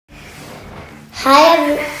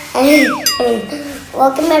Hi,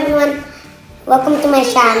 welcome everyone. Welcome to my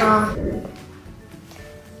channel.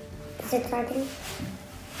 Is it starting?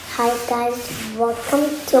 Hi guys, welcome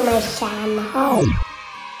to my channel.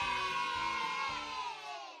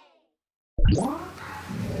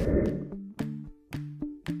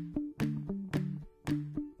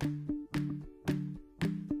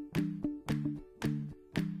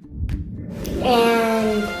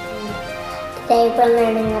 And today we're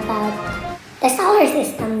learning about the solar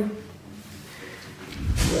system.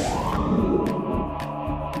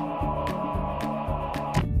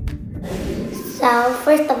 So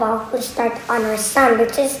first of all, we start on our sun,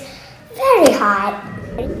 which is very hot.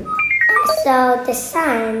 So the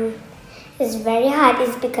sun is very hot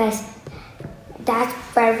is because that's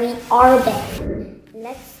where we orbit.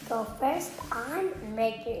 Let's go first on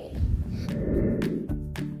Mercury,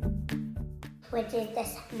 which is the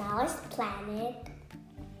smallest planet.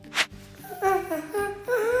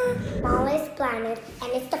 Smallest planet,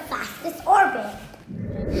 and it's the fastest orbit.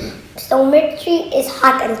 So Mercury is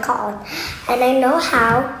hot and cold, and I know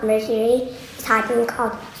how Mercury is hot and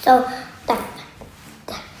cold. So the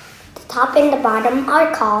top and the bottom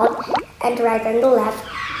are cold, and the right and the left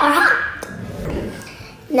are hot.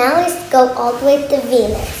 Now let's go all the way to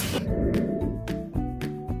Venus,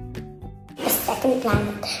 the second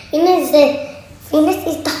planet. Venus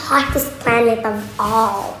is the hottest planet of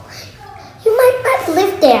all. You might not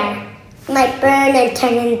live there. You might burn and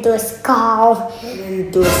turn into a skull.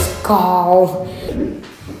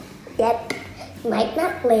 Yep, you might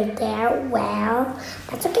not live there. Well,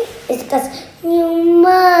 that's okay. It's because you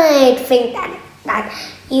might think that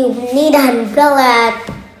you need an umbrella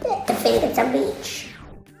to think it's a beach.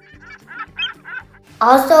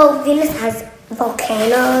 Also, Venus has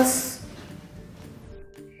volcanoes.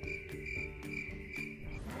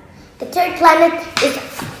 The third planet is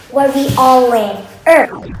where we all live,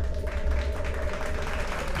 Earth.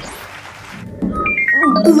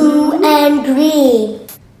 Blue and green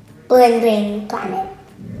planet.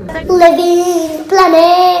 Living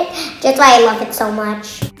planet. That's why I love it so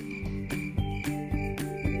much.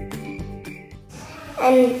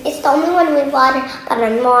 And it's the only one with water, but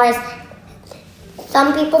on Mars,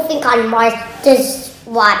 some people think on Mars there's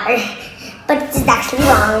water, but it's actually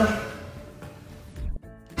wrong.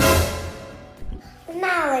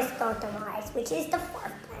 Now let's go to Mars, which is the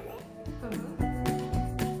fourth planet.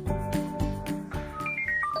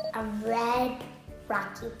 A red,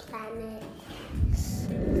 rocky planet.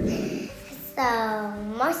 So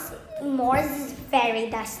Mars is very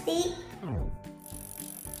dusty.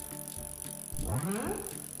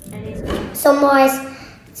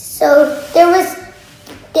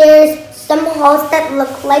 There's some holes that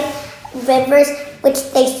look like rivers,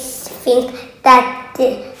 which they think that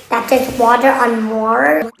there's water on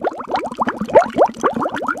Mars.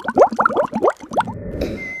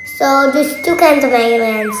 So there's two kinds of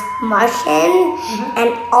aliens, Martian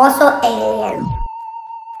and also alien.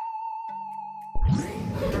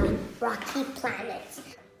 Rocky planets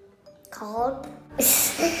called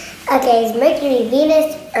okay, it's Mercury,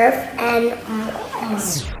 Venus, Earth, and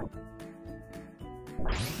Mars.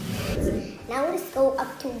 Now let's go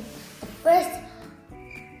up to the first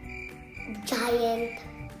giant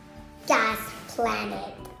gas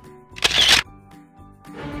planet.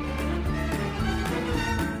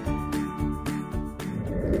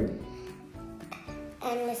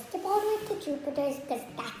 And let's skip all the way to Jupiter because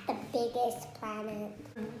that's the biggest planet.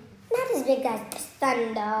 Not as big as the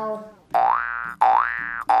sun though.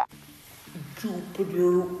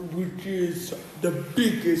 Jupiter, which is the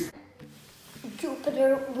biggest.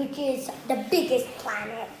 Jupiter, which is the biggest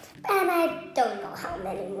planet. And I don't know how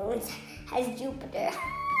many moons has Jupiter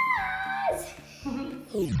has.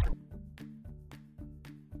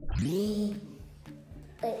 Wait,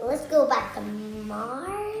 let's go back to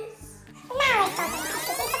Mars.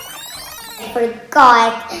 I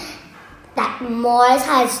forgot that Mars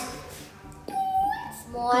has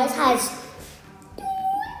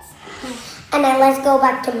and then let's go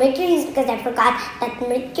back to Mercury because I forgot that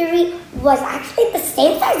Mercury was actually the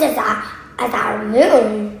same size as our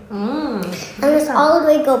moon. And let's all the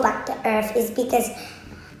way go back to Earth is because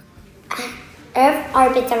Earth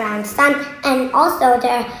orbits around the sun, and also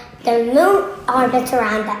the moon orbits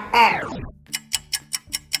around the Earth.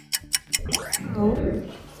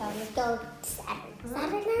 So let's go to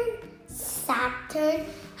Saturn. Saturn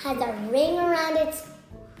has a ring around its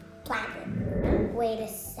planet. Wait a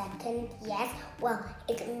second. Yes. Well,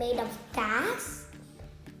 it's made of gas,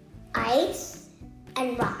 ice,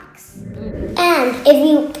 and rocks. And if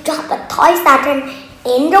you drop a toy Saturn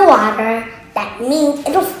in the water, that means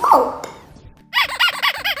it'll float.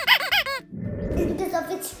 because of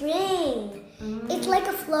its ring. It's like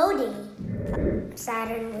a floaty.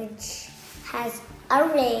 Saturn, which has a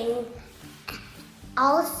ring.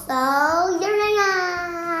 Also,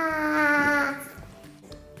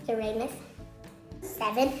 Uranus,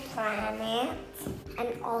 7 planets, and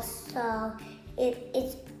also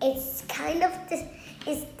it's kind of the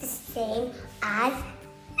same as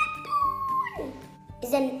Neptune.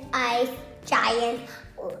 It's an ice giant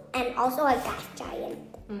and also a gas giant.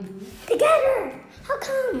 Together, how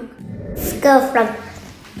come? Let's go from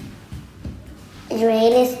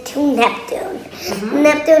Uranus to Neptune.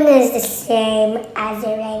 Neptune is the same as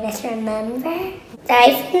Uranus, remember? So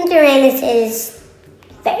I think Uranus is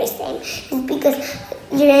very same. It's because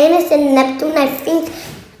Uranus and Neptune, I think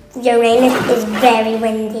Uranus is very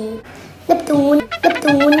windy. Neptune.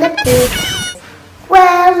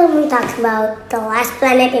 Well, when we talk about the last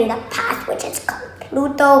planet in the past, which is called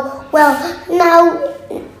Pluto, well,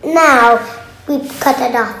 now we cut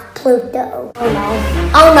it off. Pluto.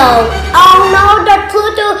 Oh no,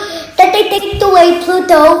 that they take away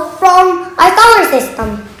Pluto from our solar system.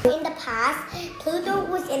 In the past, Pluto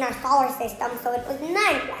was in our solar system, so it was 9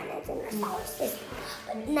 planets in our solar system.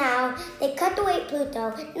 But now, they cut away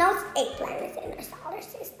Pluto, now it's 8 planets in our solar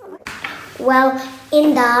system. Well,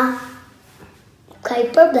 in the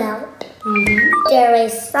Kuiper Belt, there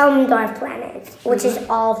is some dwarf planets, which is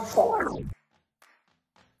all 4.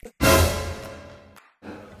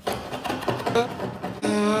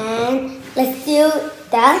 And let's do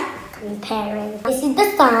the comparing. This is the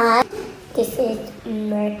Sun. This is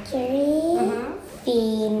Mercury,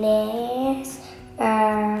 Venus,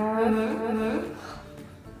 Earth,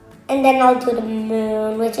 and then I'll do the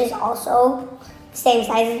Moon, which is also same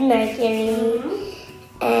size as Mercury.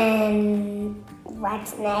 And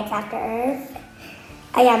what's next after Earth?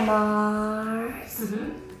 I got Mars,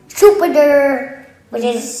 Jupiter, which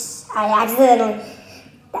is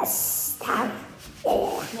that's how.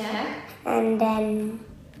 Yeah. And then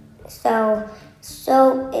so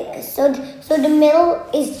the middle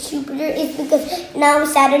is Jupiter is because now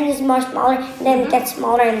Saturn is more smaller, and then it gets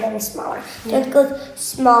smaller and then smaller. So it goes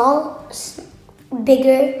small,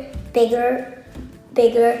 bigger, the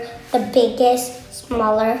biggest,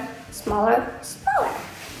 smaller.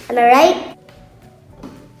 Am I right?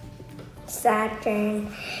 Saturn,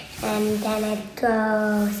 and then it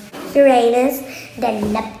goes Uranus,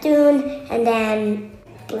 then Neptune, and then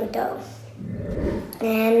Pluto.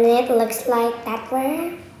 And it looks like that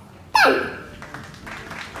we're done.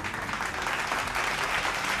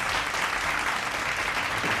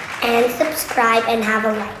 And subscribe and have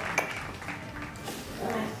a like.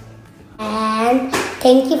 And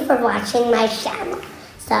thank you for watching my channel.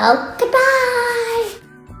 So, goodbye!